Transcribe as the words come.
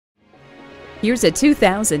Here's a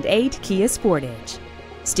 2008 Kia Sportage.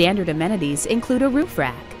 Standard amenities include a roof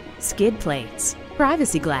rack, skid plates,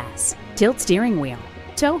 privacy glass, tilt steering wheel,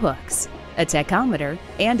 tow hooks, a tachometer,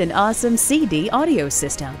 and an awesome CD audio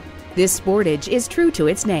system. This Sportage is true to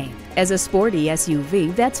its name as a sporty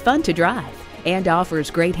SUV that's fun to drive and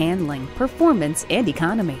offers great handling, performance, and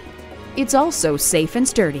economy. It's also safe and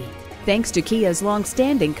sturdy, thanks to Kia's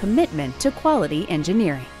long-standing commitment to quality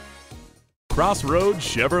engineering. Crossroads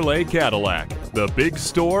Chevrolet Cadillac. The big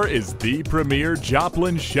store is the premier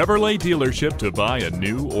Joplin Chevrolet dealership to buy a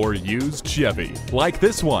new or used Chevy, like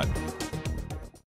this one.